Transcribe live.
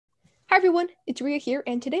Hi everyone, it's Ria here,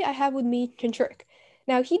 and today I have with me Chancharik.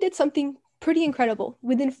 Now, he did something pretty incredible.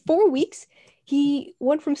 Within 4 weeks, he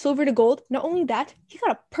went from silver to gold. Not only that, he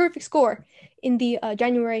got a perfect score in the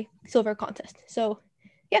January silver contest. So,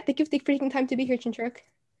 yeah, thank you for taking time to be here, Chancharik.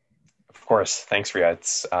 Of course. Thanks, Ria.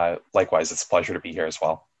 It's likewise, it's a pleasure to be here as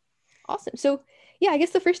well. Awesome. So, yeah, I guess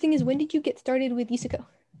the first thing is when did you get started with USACO?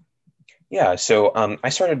 Yeah, so I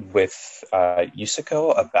started with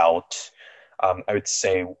USACO about, I would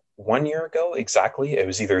say, 1 year ago exactly. It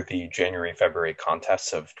was either the January, February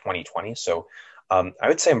contests of 2020. So I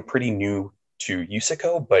would say I'm pretty new to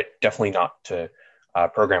USACO, but definitely not to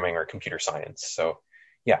programming or computer science. So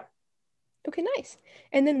yeah, Okay, nice.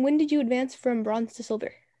 And then when did you advance from bronze to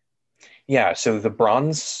silver? yeah. So the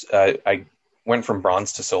bronze, I went from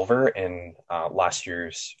bronze to silver in last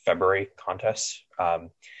year's February contest.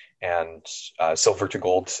 And silver to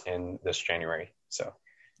gold in this January. So,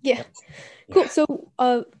 Yeah, yep. Yeah. cool. So,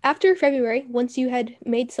 after February, once you had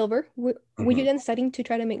made silver, were you hmm then studying to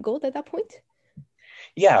try to make gold at that point?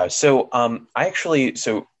 Yeah. So, I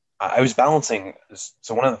was balancing.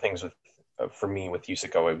 So, one of the things for me with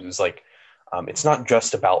USICO, it was like, it's not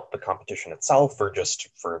just about the competition itself or just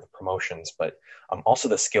for the promotions, but also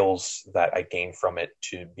the skills that I gained from it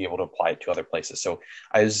to be able to apply it to other places. So,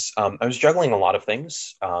 I was juggling a lot of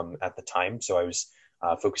things at the time. So, I was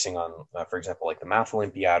focusing on, for example, like the Math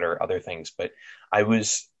Olympiad or other things, but it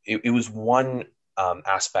was one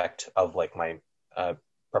aspect of like my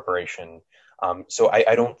preparation.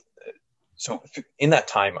 I don't. So in that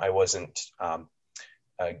time, I wasn't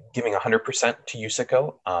giving 100% to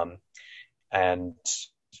USICO, and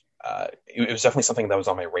it was definitely something that was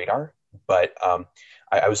on my radar. But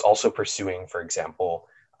I was also pursuing, for example,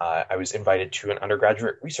 I was invited to an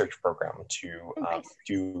undergraduate research program to Oh, nice.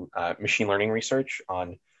 do machine learning research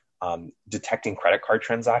on detecting credit card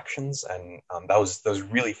transactions, and that was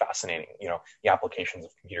really fascinating. You know, the applications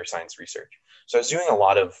of computer science research. So I was doing a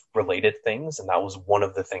lot of related things, and that was one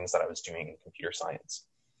of the things that I was doing in computer science.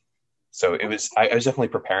 So I was definitely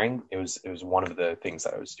preparing. It was one of the things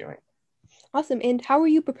that I was doing. Awesome. And how were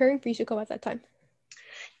you preparing for Izuko at that time?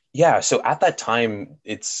 Yeah, so at that time,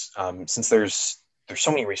 it's since there's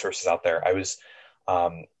so many resources out there.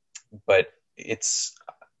 Um, but it's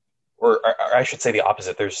or I should say the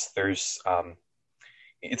opposite. It's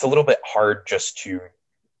a little bit hard just to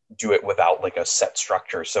do it without like a set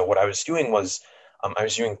structure. So what I was doing was I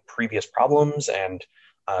was doing previous problems, and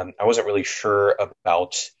I wasn't really sure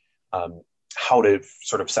about um, how to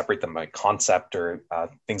sort of separate them by concept or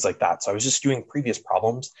things like that. So I was just doing previous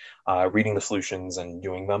problems, reading the solutions and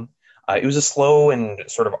doing them. It was a slow and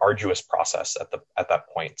sort of arduous process at that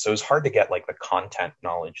point. So it was hard to get like the content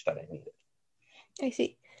knowledge that I needed. I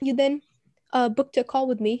see. You then booked a call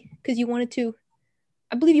with me because you wanted to,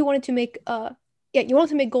 I believe you wanted to make yeah, you wanted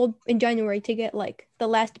to make gold in January to get like the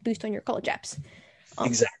last boost on your college apps. Um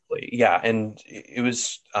Exactly. Yeah, and it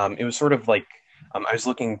was sort of like I was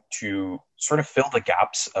looking to sort of fill the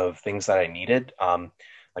gaps of things that I needed.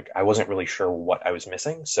 Like I wasn't really sure what I was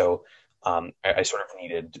missing, so I sort of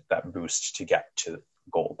needed that boost to get to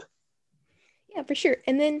gold. yeah, for sure.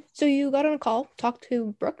 And then so you got on a call, talked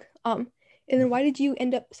to Brooke, and then why did you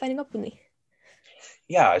end up signing up with me?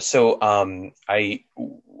 Yeah, so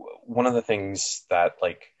one of the things that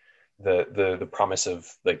like the promise of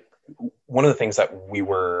like one of the things that we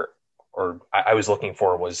were or I was looking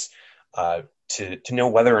for was to know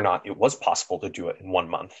whether or not it was possible to do it in 1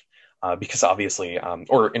 month. Because obviously,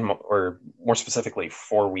 or more specifically,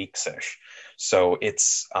 4 weeks ish. So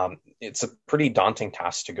it's a pretty daunting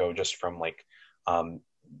task to go just from like um,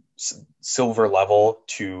 silver level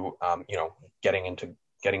to getting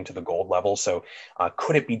to the gold level. So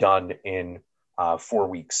could it be done in 4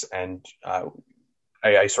 weeks? And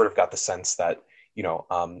I sort of got the sense that you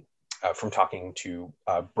know from talking to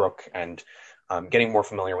Brooke and getting more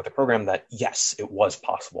familiar with the program that yes, it was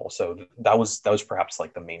possible. So that was perhaps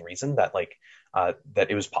like the main reason that that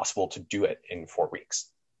it was possible to do it in 4 weeks.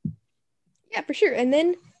 Yeah, for sure. And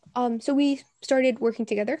then so we started working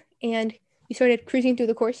together and we started cruising through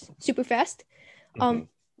the course super fast. Mm-hmm. Um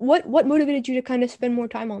what motivated you to kind of spend more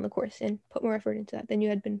time on the course and put more effort into that than you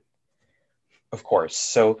had been? Of course.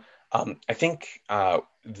 So I think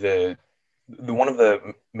the one of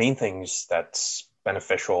the main things that's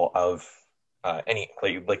beneficial of any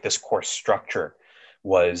like this course structure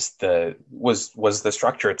was the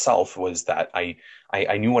structure itself was that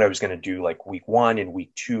I knew what I was going to do like week one and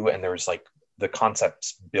week two, and there was like the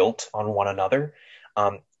concepts built on one another,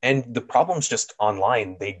 and the problems just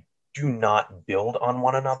online they do not build on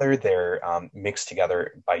one another. They're mixed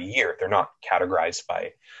together by year. They're not categorized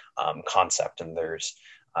by concept, and there's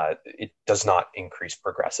it does not increase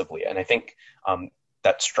progressively. And I think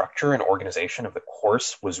that structure and organization of the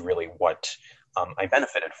course was really what I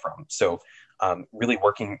benefited from. So really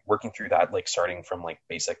working through that, like starting from like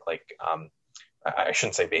basic, like I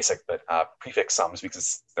shouldn't say basic, but prefix sums,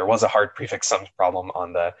 because there was a hard prefix sums problem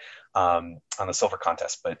on the silver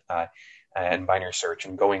contest, but and binary search,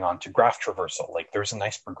 and going on to graph traversal. Like there's a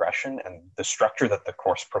nice progression, and the structure that the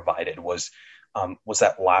course provided was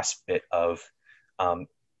that last bit of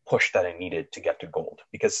push that I needed to get to gold.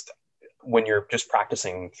 Because when you're just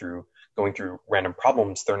practicing through going through random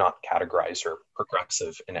problems, they're not categorized or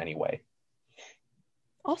progressive in any way.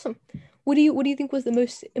 Awesome. What do you think was the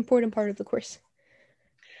most important part of the course?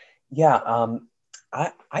 Yeah,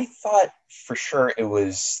 I thought for sure it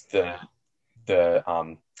was the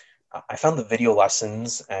I found the video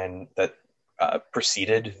lessons and that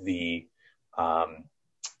preceded um,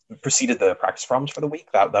 the practice problems for the week.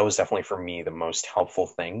 That was definitely for me the most helpful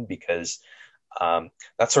thing, because um,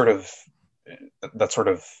 that sort of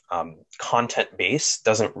content base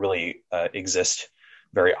doesn't really exist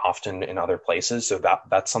very often in other places. So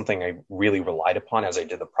that's something I really relied upon as I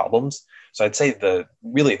did the problems. So I'd say the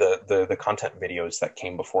content videos that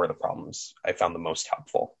came before the problems I found the most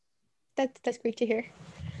helpful. That's great to hear.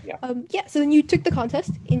 Yeah. Yeah. So then you took the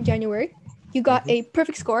contest in January. You got Mhm. a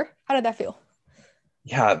perfect score. How did that feel?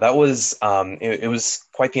 Yeah, that was it was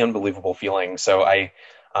quite the unbelievable feeling. So I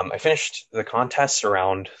finished the contest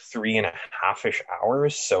around 3.5-ish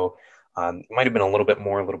hours. So it might have been a little bit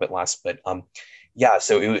more, a little bit less, but yeah.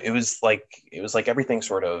 So it was like everything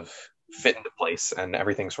sort of fit into place, and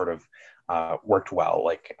everything sort of worked well.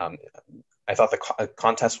 Like I thought the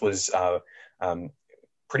contest was um,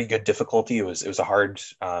 pretty good difficulty. It was a hard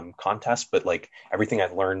contest, but like everything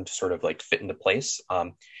I've learned sort of like fit into place.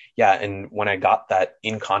 Yeah, and when I got that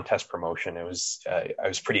in contest promotion, I was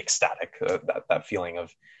pretty ecstatic. That feeling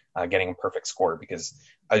of getting a perfect score, because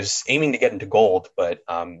I was aiming to get into gold, but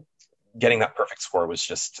getting that perfect score was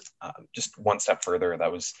just one step further.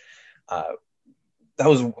 Uh,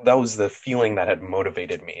 that was the feeling that had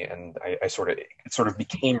motivated me, and I sort of it sort of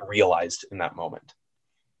became realized in that moment.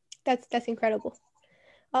 That's incredible.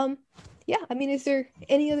 Um, yeah. I mean, is there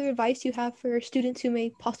any other advice you have for students who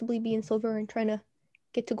may possibly be in silver and trying to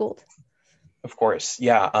get to gold? Of course.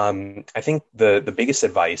 Yeah. I think the biggest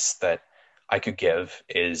advice that I could give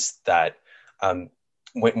is that um,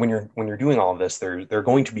 when you're doing all of this, there are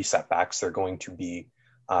going to be setbacks. There are going to be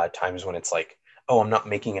times when it's like, oh, I'm not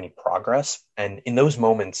making any progress. And in those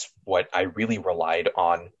moments, what I really relied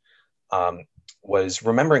on um, was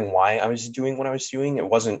remembering why I was doing what I was doing. It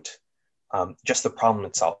wasn't just the problem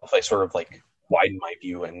itself. I sort of like widened my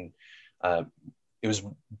view, and uh, it was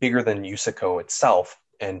bigger than USACO itself.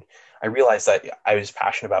 And I realized that I was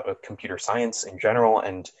passionate about computer science in general,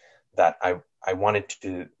 and that I wanted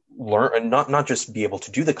to learn, and not just be able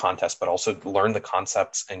to do the contest, but also learn the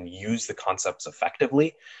concepts and use the concepts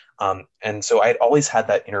effectively. And so I'd always had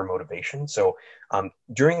that inner motivation. So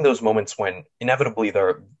during those moments when inevitably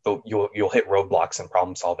you'll hit roadblocks in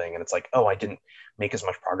problem solving, and it's like, oh, I didn't make as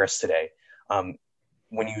much progress today. Um,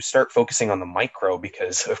 when you start focusing on the micro,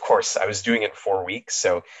 because of course I was doing it in 4 weeks,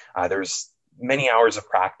 so there's many hours of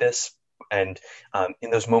practice, and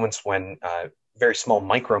in those moments when very small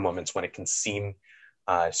micro moments when it can seem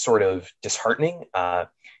sort of disheartening,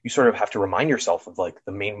 you sort of have to remind yourself of like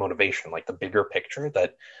the main motivation, like the bigger picture,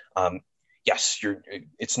 that um, yes,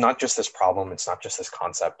 it's not just this problem, it's not just this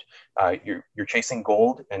concept. You're chasing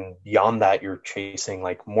gold, and beyond that, you're chasing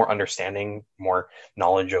like more understanding, more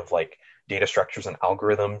knowledge of like data structures and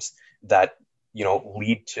algorithms that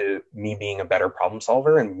lead to me being a better problem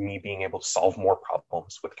solver and me being able to solve more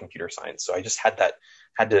problems with computer science. So I just had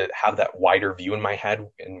to have that wider view in my head,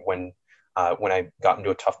 and when I got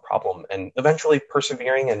into a tough problem, and eventually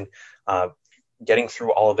persevering and uh, getting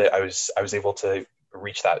through all of it, I was able to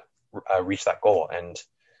reach that goal. And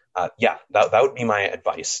yeah, that would be my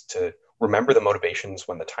advice: to remember the motivations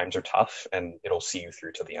when the times are tough, and it'll see you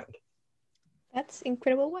through to the end. That's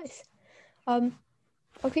incredible advice. Um,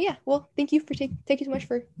 okay, yeah. Well, thank you so much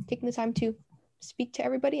for taking the time to speak to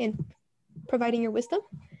everybody and providing your wisdom.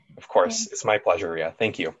 Of course, And it's my pleasure. Yeah,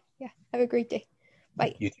 thank you. yeah, have a great day.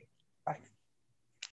 Bye. You too.